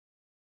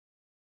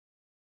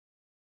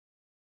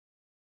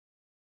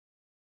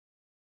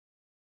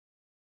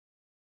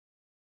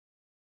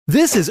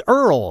This is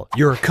Earl,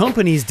 your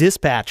company's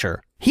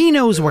dispatcher. He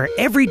knows where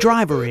every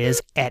driver is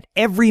at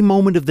every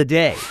moment of the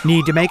day.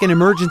 Need to make an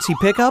emergency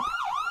pickup?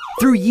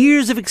 Through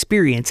years of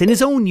experience in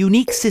his own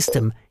unique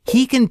system,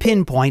 he can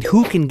pinpoint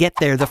who can get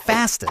there the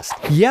fastest.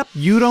 Yep,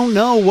 you don't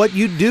know what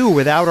you'd do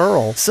without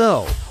Earl.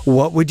 So,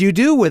 what would you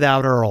do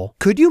without Earl?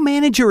 Could you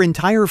manage your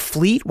entire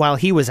fleet while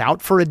he was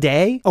out for a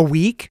day, a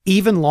week,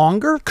 even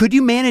longer? Could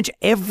you manage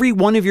every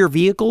one of your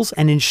vehicles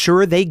and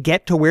ensure they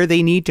get to where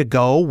they need to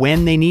go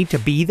when they need to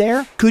be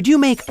there? Could you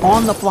make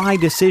on-the-fly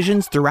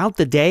decisions throughout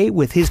the day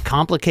with his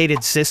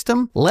complicated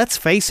system? Let's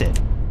face it,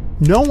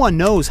 no one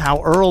knows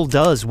how Earl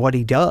does what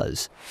he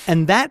does,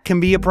 and that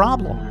can be a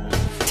problem.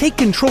 Take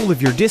control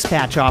of your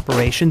dispatch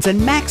operations and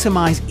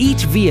maximize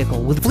each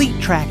vehicle with fleet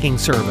tracking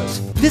service.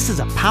 This is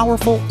a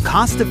powerful,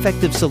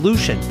 cost-effective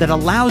solution that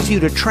allows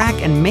you to track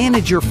and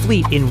manage your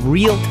fleet in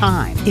real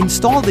time.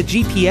 Install the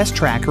GPS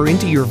tracker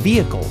into your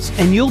vehicles,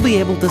 and you'll be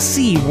able to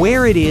see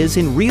where it is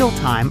in real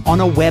time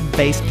on a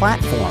web-based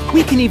platform.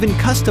 We can even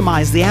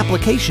customize the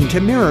application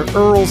to mirror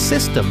Earl's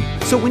system,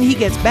 so when he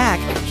gets back,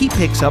 he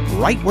picks up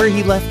right where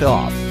he left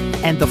off.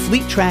 And the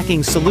fleet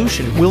tracking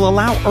solution will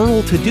allow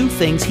Earl to do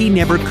things he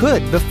never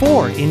could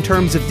before in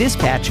terms of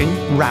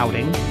dispatching,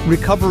 routing,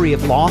 recovery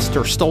of lost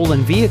or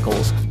stolen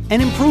vehicles,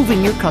 and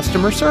improving your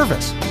customer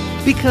service.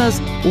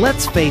 Because,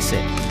 let's face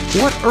it,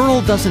 what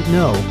Earl doesn't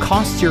know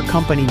costs your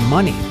company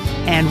money.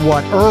 And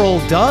what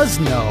Earl does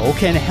know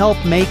can help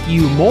make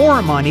you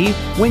more money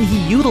when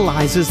he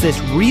utilizes this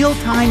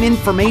real-time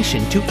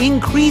information to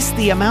increase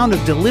the amount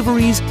of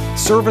deliveries,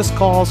 service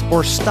calls,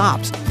 or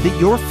stops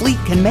that your fleet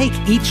can make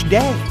each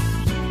day.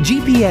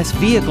 GPS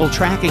vehicle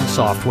tracking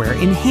software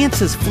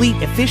enhances fleet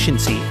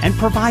efficiency and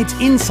provides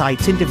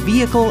insights into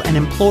vehicle and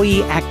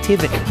employee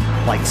activity,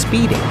 like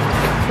speeding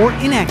or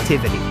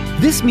inactivity.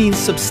 This means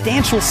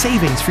substantial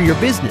savings for your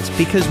business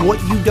because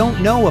what you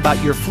don't know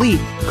about your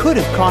fleet could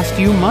have cost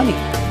you money.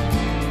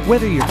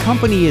 Whether your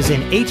company is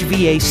in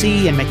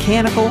HVAC and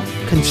mechanical,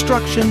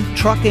 construction,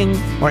 trucking,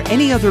 or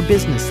any other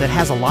business that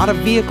has a lot of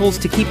vehicles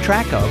to keep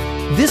track of,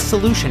 this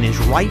solution is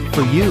right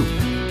for you.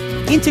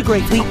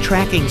 Integrate fleet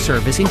tracking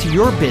service into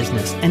your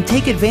business and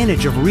take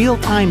advantage of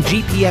real-time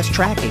GPS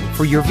tracking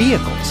for your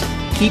vehicles.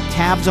 Keep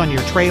tabs on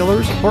your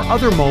trailers or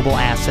other mobile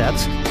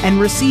assets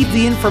and receive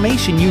the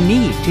information you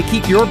need to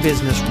keep your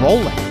business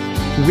rolling,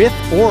 with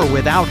or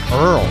without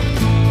Earl.